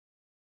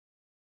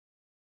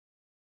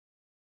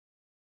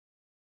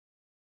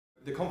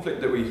The conflict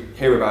that we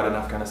hear about in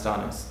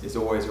Afghanistan is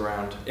always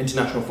around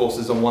international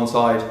forces on one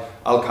side,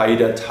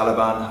 Al-Qaeda,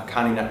 Taliban,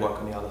 Haqqani network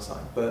on the other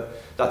side.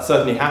 But that's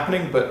certainly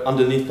happening, but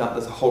underneath that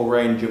there's a whole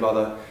range of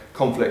other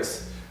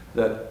conflicts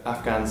that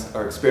Afghans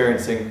are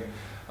experiencing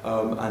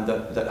and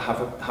that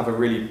have a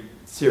really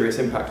serious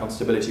impact on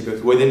stability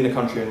both within the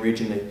country and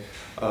regionally,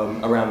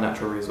 around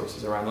natural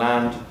resources, around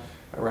land,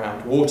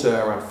 around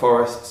water, around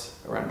forests,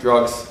 around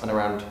drugs and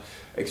around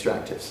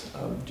extractives.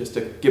 Just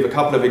to give a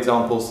couple of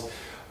examples,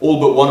 all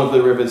but one of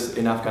the rivers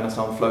in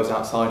Afghanistan flows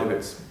outside of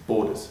its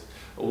borders,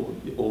 all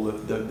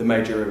the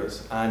major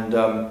rivers, and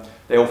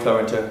they all flow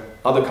into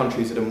other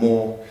countries that are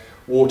more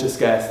water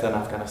scarce than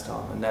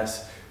Afghanistan, and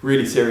there's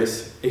really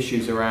serious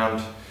issues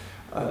around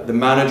the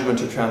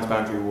management of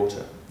transboundary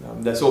water.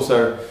 There's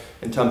also,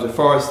 in terms of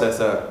forests, there's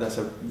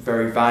a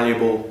very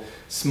valuable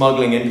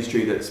smuggling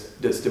industry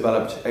that's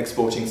developed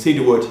exporting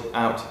cedar wood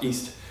out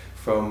east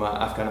from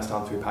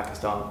Afghanistan through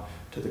Pakistan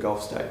to the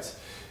Gulf states.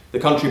 The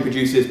country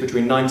produces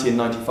between 90 and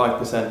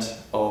 95%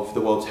 of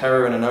the world's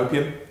heroin and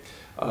opium,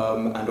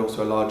 and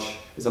also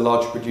is a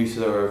large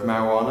producer of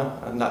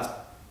marijuana, and that's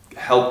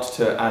helped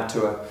to add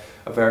to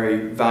a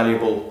very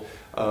valuable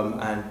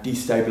and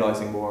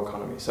destabilizing war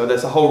economy. So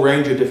there's a whole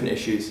range of different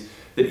issues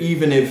that,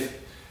 even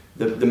if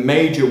the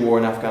major war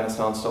in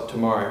Afghanistan stopped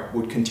tomorrow,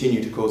 would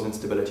continue to cause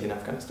instability in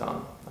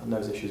Afghanistan, and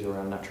those issues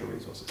around natural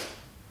resources.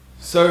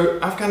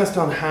 So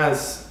Afghanistan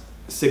has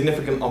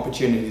significant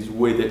opportunities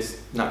with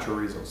its natural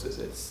resources.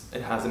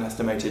 It has an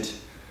estimated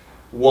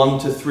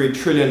 $1 to $3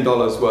 trillion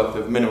worth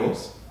of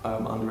minerals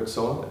under its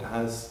soil. It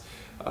has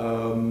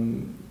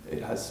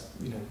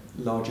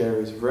large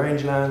areas of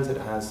rangelands. It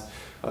has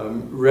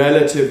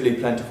relatively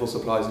plentiful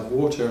supplies of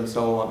water and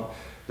so on.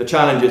 The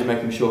challenge is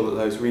making sure that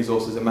those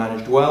resources are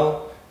managed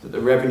well, that the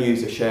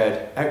revenues are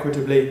shared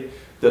equitably,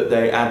 that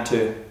they add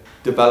to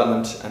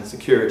development and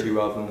security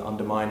rather than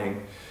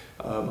undermining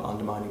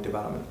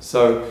development.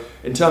 So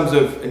in terms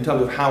of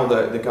how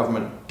the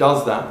government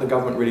does that, the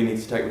government really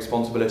needs to take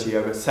responsibility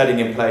over setting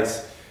in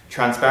place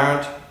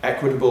transparent,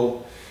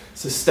 equitable,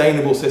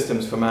 sustainable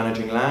systems for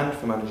managing land,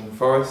 for managing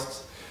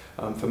forests,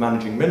 for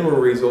managing mineral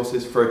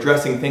resources, for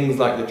addressing things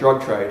like the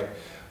drug trade,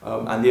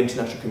 and the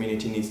international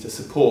community needs to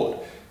support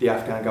the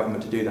Afghan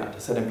government to do that, to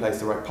set in place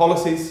the right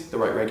policies, the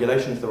right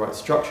regulations, the right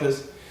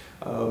structures,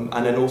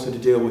 and then also to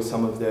deal with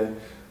some of the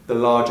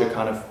larger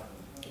kind of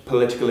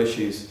political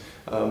issues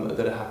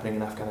that are happening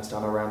in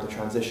Afghanistan around the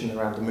transition,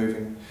 around the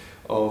moving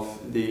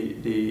of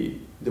the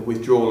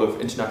withdrawal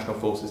of international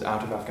forces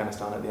out of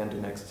Afghanistan at the end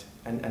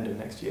of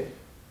next year.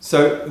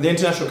 So the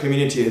international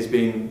community has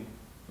been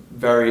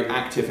very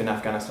active in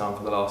Afghanistan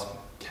for the last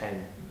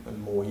 10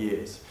 and more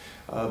years.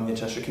 The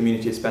international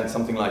community has spent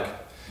something like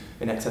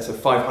in excess of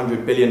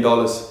 $500 billion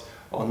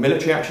on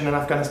military action in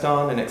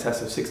Afghanistan, in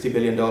excess of $60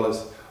 billion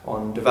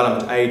on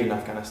development aid in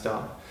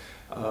Afghanistan,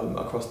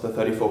 across the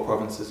 34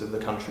 provinces of the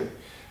country.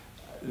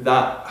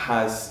 That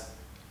has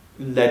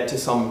led to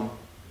some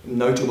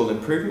notable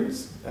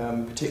improvements,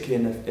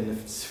 particularly in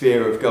the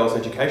sphere of girls'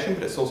 education,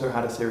 but it's also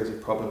had a series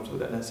of problems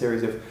with it and a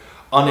series of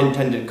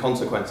unintended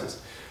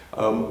consequences,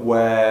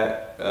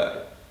 where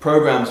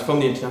programs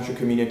from the international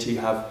community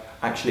have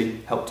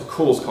actually helped to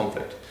cause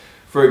conflict.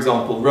 For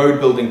example, road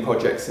building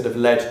projects that have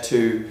led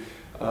to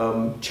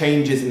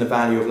changes in the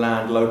value of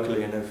land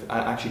locally and have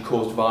actually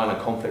caused violent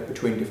conflict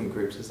between different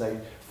groups as they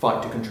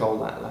fight to control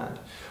that land.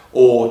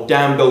 Or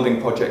dam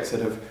building projects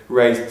that have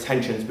raised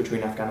tensions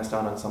between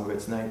Afghanistan and some of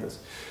its neighbours.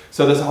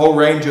 So there's a whole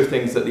range of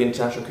things that the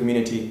international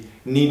community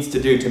needs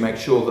to do to make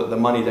sure that the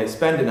money they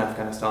spend in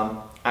Afghanistan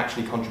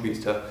actually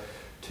contributes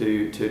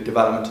to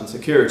development and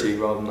security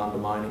rather than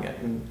undermining it.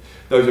 And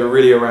those are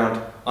really around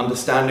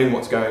understanding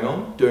what's going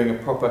on, doing a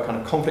proper kind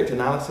of conflict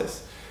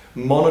analysis,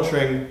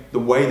 monitoring the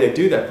way they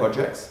do their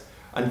projects,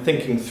 and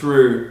thinking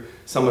through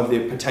some of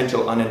the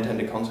potential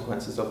unintended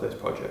consequences of those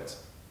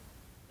projects.